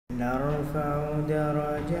نرفع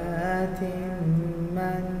درجات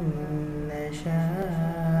من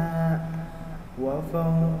نشاء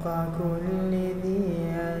وفوق كل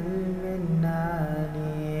ذي علم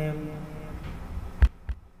عليم.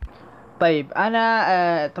 طيب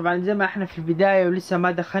انا طبعا زي ما احنا في البداية ولسه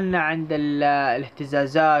ما دخلنا عند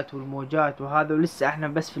الاهتزازات والموجات وهذا، ولسه احنا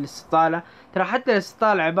بس في الاستطالة. ترى حتى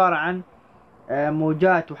الاستطالة عبارة عن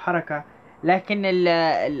موجات وحركة، لكن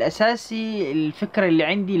الاساسي الفكرة اللي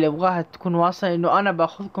عندي اللي ابغاها تكون واصلة انه انا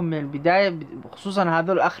باخذكم من البداية، خصوصا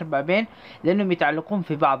هذول اخر بابين لانهم يتعلقون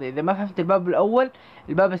في بعض. اذا ما فهمت الباب الاول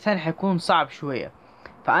الباب الثاني حيكون صعب شوية،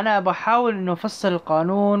 فانا بحاول انه افصل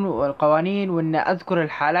القانون والقوانين وان اذكر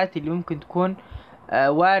الحالات اللي ممكن تكون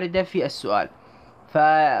واردة في السؤال.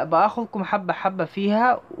 فباخذكم حبة حبة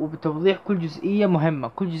فيها وبتوضيح كل جزئية مهمة،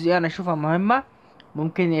 كل جزئية انا اشوفها مهمة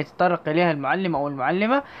ممكن يتطرق اليها المعلم او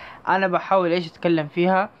المعلمة، انا بحاول ايش اتكلم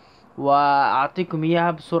فيها واعطيكم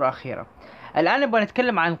اياها بصورة اخيرة. الان نبغى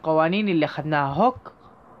نتكلم عن القوانين اللي اخذناها، هوك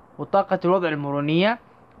وطاقة الوضع المرونية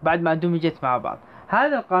بعد ما اندمجت مع بعض.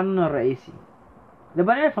 هذا القانون الرئيسي.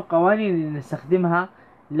 نبغى نعرف القوانين اللي نستخدمها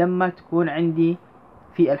لما تكون عندي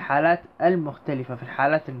في الحالات المختلفة، في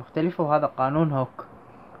الحالات المختلفة. وهذا قانون هوك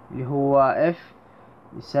اللي هو F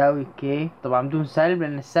يساوي K، طبعا بدون سالب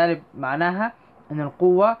لأن السالب معناها أن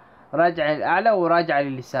القوة راجعة للأعلى وراجعة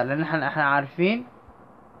لليسار، لأن احنا عارفين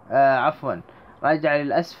عفوا راجعة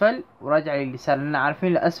للأسفل وراجعة لليسار، لأننا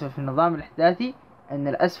عارفين الأسفل في النظام الإحداثي أن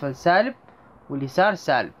الأسفل سالب واليسار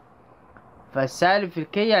سالب. فالسالب في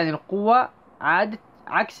الكي يعني القوة عادت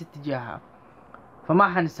عكس اتجاهها فما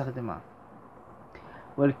حنستخدمها.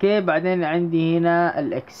 والكي بعدين عندي هنا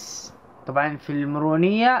الاكس، طبعا في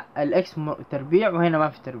المرونية الاكس تربيع وهنا ما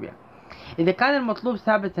في تربيع. اذا كان المطلوب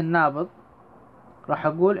ثابت النابض راح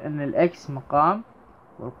اقول ان الاكس مقام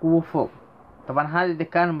والقوة فوق. طبعا هذا اذا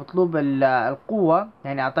كان مطلوب القوة،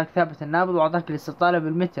 يعني اعطاك ثابت النابض واعطاك الاستطالة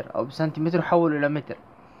بالمتر او بسنتيمتر وحوله الى متر،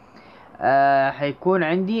 حيكون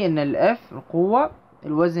عندي ان الاف القوة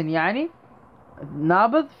الوزن يعني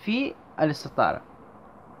نابض في الاستطالة.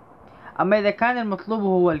 اما اذا كان المطلوب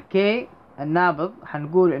هو الكي النابض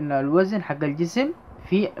حنقول ان الوزن حق الجسم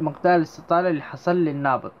في مقدار الاستطالة اللي حصل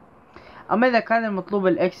للنابض. اما اذا كان المطلوب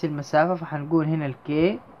الاكس المسافة فحنقول هنا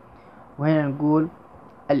الكي وهنا نقول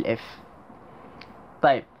الاف.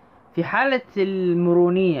 طيب في حالة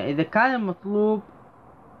المرونية اذا كان المطلوب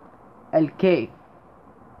الكي،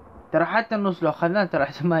 ترى حتى النص لو اخذناه ترى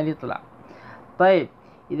احتمال يطلع. طيب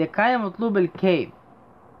اذا كان مطلوب الكي،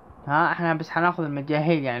 احنا بس حناخذ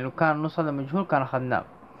المجاهيل، يعني لو كان النص هذا مجهول كان اخذناه.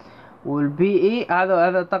 والبي اي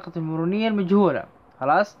هذا طاقة المرونية المجهولة،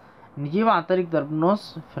 خلاص نجيبها عن طريق ضرب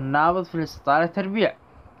نص في النابض في الاستطالة تربيع.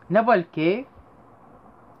 نبغى الكي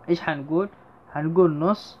ايش حنقول؟ حنقول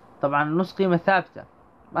نص، طبعا النص قيمة ثابتة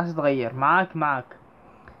ما تتغير معاك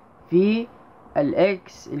في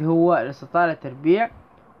الاكس اللي هو الاستطالة تربيع،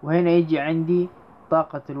 وهنا يجي عندي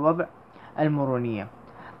طاقة الوضع المرونية.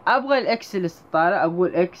 ابغى الاكس الاستطالة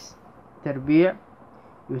اقول اكس تربيع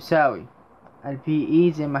يساوي البي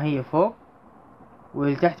اي زي ما هي فوق،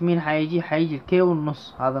 واللي تحت مين حيجي الكي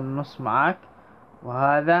والنص، هذا النص معاك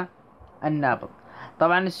وهذا النابض.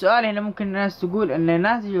 طبعا السؤال هنا ممكن الناس تقول ان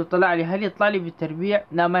الناتج لو طلع لي هل يطلع لي بالتربيع؟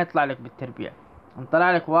 لا ما يطلع لك بالتربيع، ان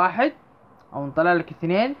طلع لك واحد او ان طلع لك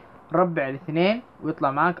اثنين ربع الاثنين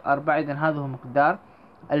ويطلع معك 4. اذا هذا هو مقدار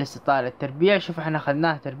الاستطالة التربيع. شوف احنا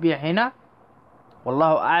اخذناه تربيع هنا،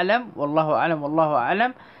 والله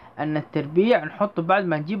اعلم ان التربيع نحطه بعد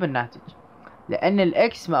ما نجيب الناتج، لان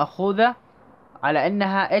الاكس ماخوذة على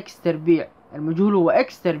انها اكس تربيع، المجهول هو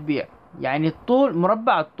اكس تربيع يعني الطول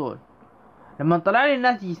مربع الطول. لما طلع لي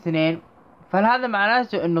الناتج 2 فهل هذا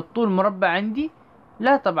معناته انه الطول مربع عندي؟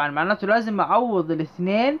 لا طبعا، معناته لازم اعوض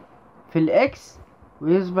الاثنين في الاكس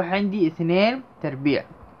ويصبح عندي 2 تربيع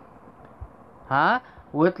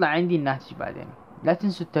ويطلع عندي الناتج بعدين. لا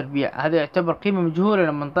تنسوا التربيع، هذا يعتبر قيمة مجهولة.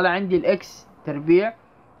 لما طلع عندي الاكس تربيع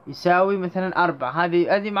يساوي مثلا 4،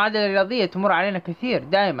 هذه معادلة رياضية تمر علينا كثير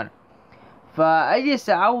دائما. فاجلس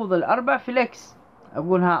اعوض الاربع في الاكس،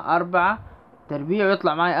 اقولها 4 تربيع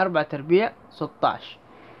ويطلع معي 4 تربيع 16.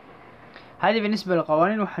 هذه بالنسبة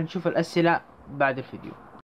للقوانين، وحنشوف الاسئلة بعد الفيديو.